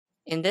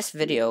in this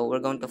video, we're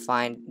going to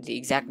find the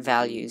exact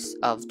values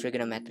of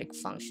trigonometric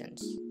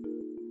functions.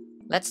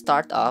 Let's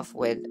start off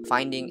with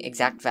finding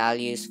exact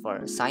values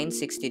for sine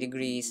 60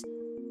 degrees,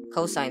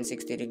 cosine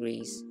 60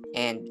 degrees,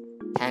 and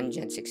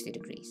tangent 60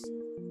 degrees.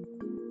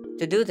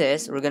 To do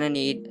this, we're going to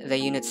need the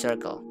unit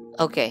circle.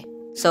 Okay,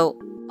 so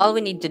all we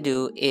need to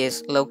do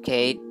is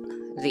locate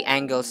the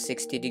angle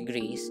 60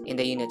 degrees in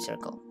the unit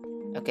circle.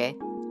 Okay,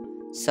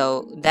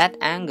 so that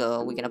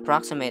angle, we can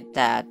approximate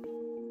that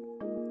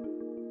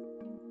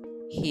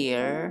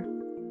here.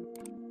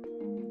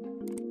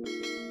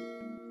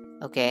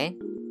 Okay,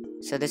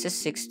 so this is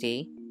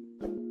 60.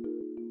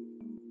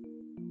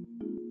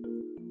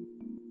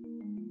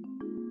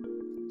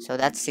 So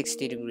that's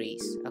 60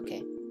 degrees.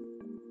 Okay,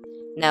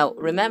 now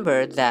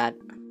remember that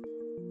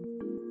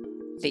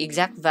the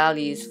exact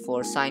values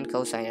for sine,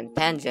 cosine, and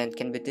tangent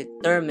can be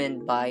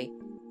determined by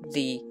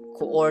the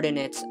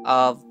coordinates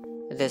of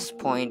this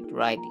point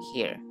right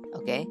here.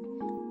 Okay,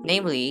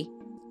 namely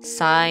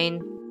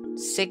sine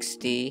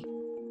 60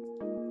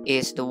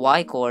 is the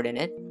y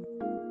coordinate,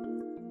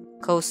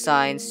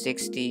 cosine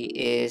 60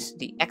 is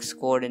the x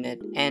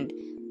coordinate, and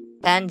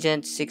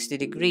tangent 60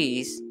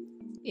 degrees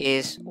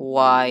is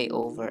y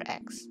over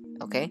x.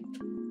 Okay,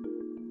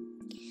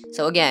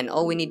 so again,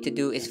 all we need to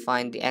do is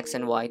find the x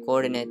and y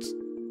coordinates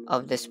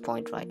of this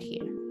point right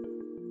here.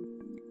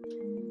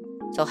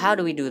 So how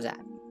do we do that?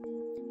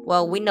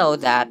 Well, we know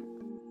that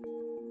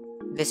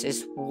this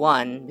is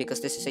 1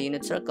 because this is a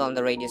unit circle and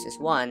the radius is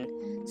 1,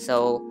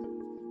 so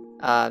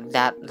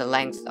that the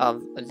length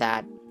of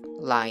that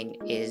line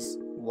is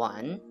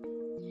 1.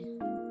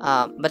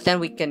 But then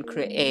we can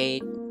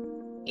create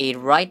a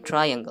right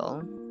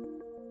triangle.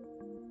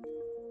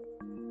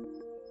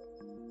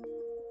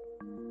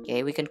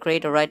 Okay, we can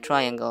create a right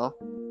triangle,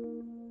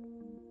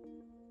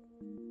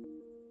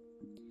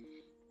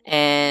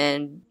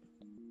 and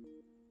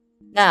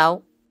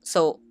now,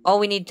 so all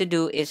we need to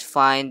do is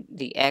find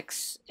the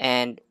x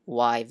and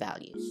y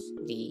values,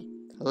 the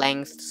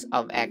lengths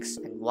of x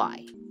and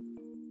y.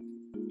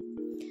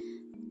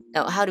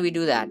 Now, how do we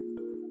do that?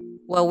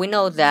 Well, we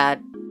know that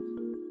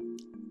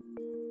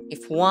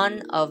if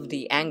one of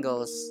the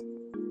angles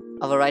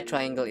of a right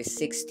triangle is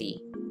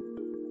 60,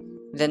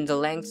 then the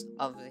length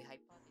of the hypotenuse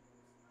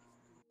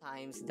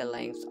times the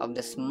length of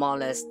the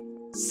smallest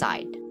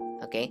side.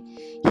 Okay,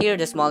 here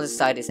the smallest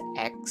side is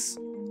x,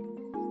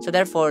 so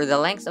therefore the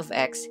length of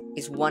x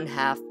is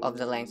 1/2 of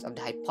the length of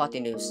the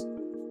hypotenuse,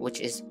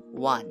 which is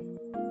 1.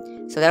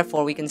 So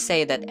therefore we can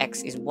say that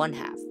x is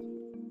 1/2.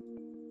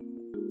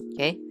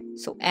 Okay,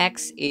 so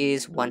x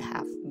is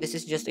 1/2. This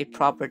is just a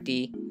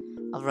property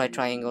of right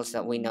triangles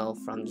that we know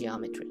from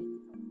geometry.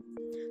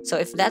 So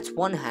if that's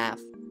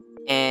 1/2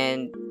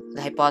 and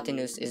the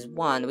hypotenuse is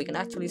 1, we can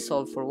actually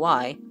solve for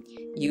y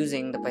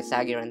using the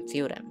Pythagorean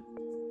theorem.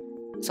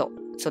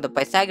 So the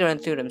Pythagorean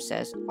theorem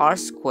says r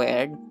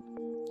squared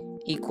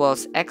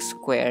equals x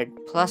squared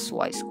plus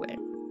y squared.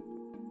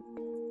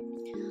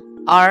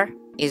 R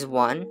is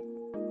 1,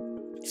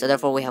 so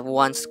therefore we have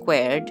 1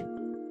 squared.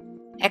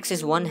 X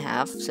is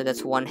 1/2, so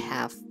that's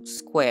 1/2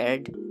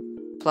 squared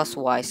plus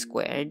y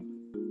squared.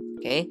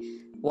 Okay,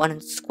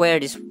 1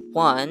 squared is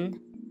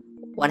 1,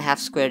 1/2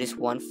 squared is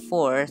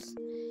 1/4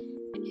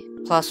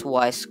 plus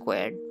y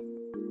squared.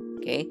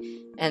 Okay,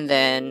 and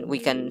then we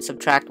can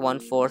subtract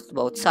 1/4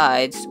 both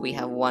sides. We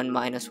have 1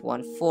 minus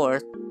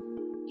 1/4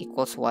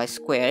 equals y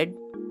squared.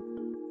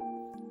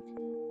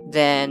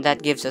 Then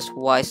that gives us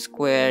y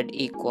squared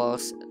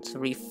equals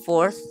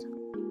 3/4.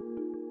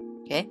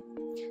 Okay,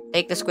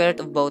 take the square root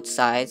of both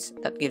sides.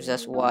 That gives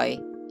us y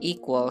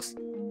equals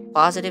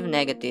positive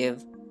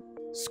negative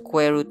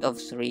square root of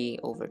 3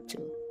 over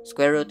 2.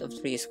 Square root of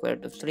 3 is square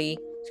root of 3.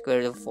 Square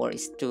root of 4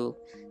 is 2.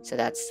 So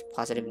that's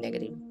positive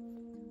negative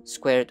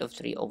square root of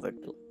 3 over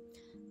 2.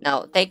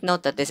 Now take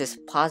note that this is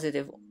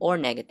positive or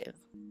negative,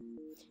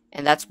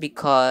 and that's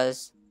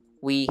because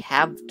we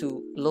have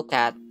to look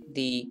at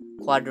the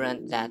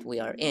quadrant that we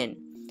are in.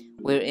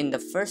 We're in the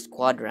first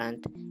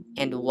quadrant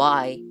and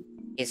y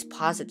is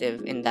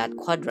positive in that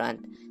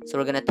quadrant, so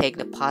we're going to take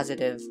the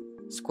positive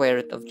square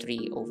root of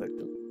 3 over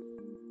 2.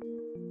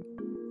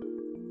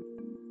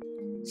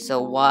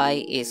 So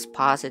y is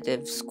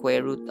positive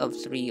square root of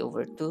 3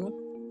 over 2,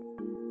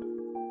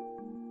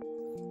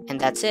 and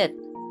that's it.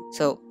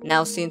 So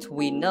now since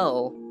we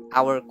know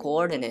our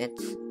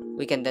coordinates,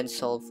 we can then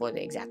solve for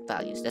the exact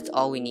values. That's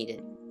all we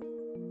needed.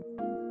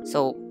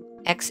 So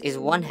x is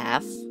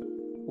 1/2,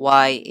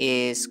 y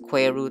is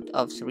square root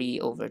of 3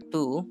 over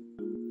 2.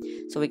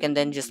 So we can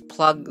then just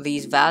plug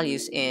these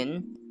values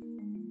in.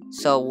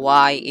 So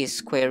y is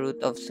square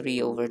root of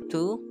 3 over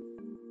 2,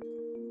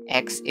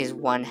 x is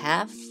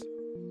 1/2,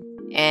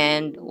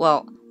 and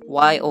well,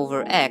 y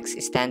over x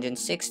is tangent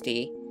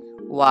 60.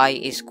 Y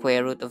is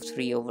square root of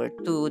 3 over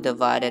 2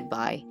 divided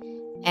by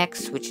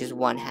x, which is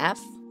 1/2.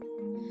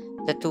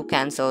 The 2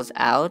 cancels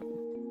out,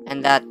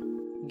 and that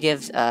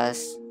gives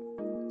us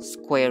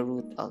square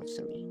root of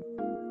 3.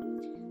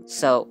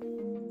 So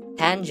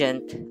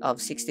tangent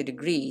of 60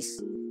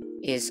 degrees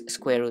is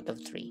square root of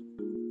 3.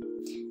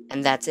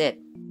 And that's it.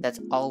 That's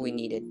all we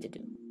needed to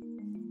do.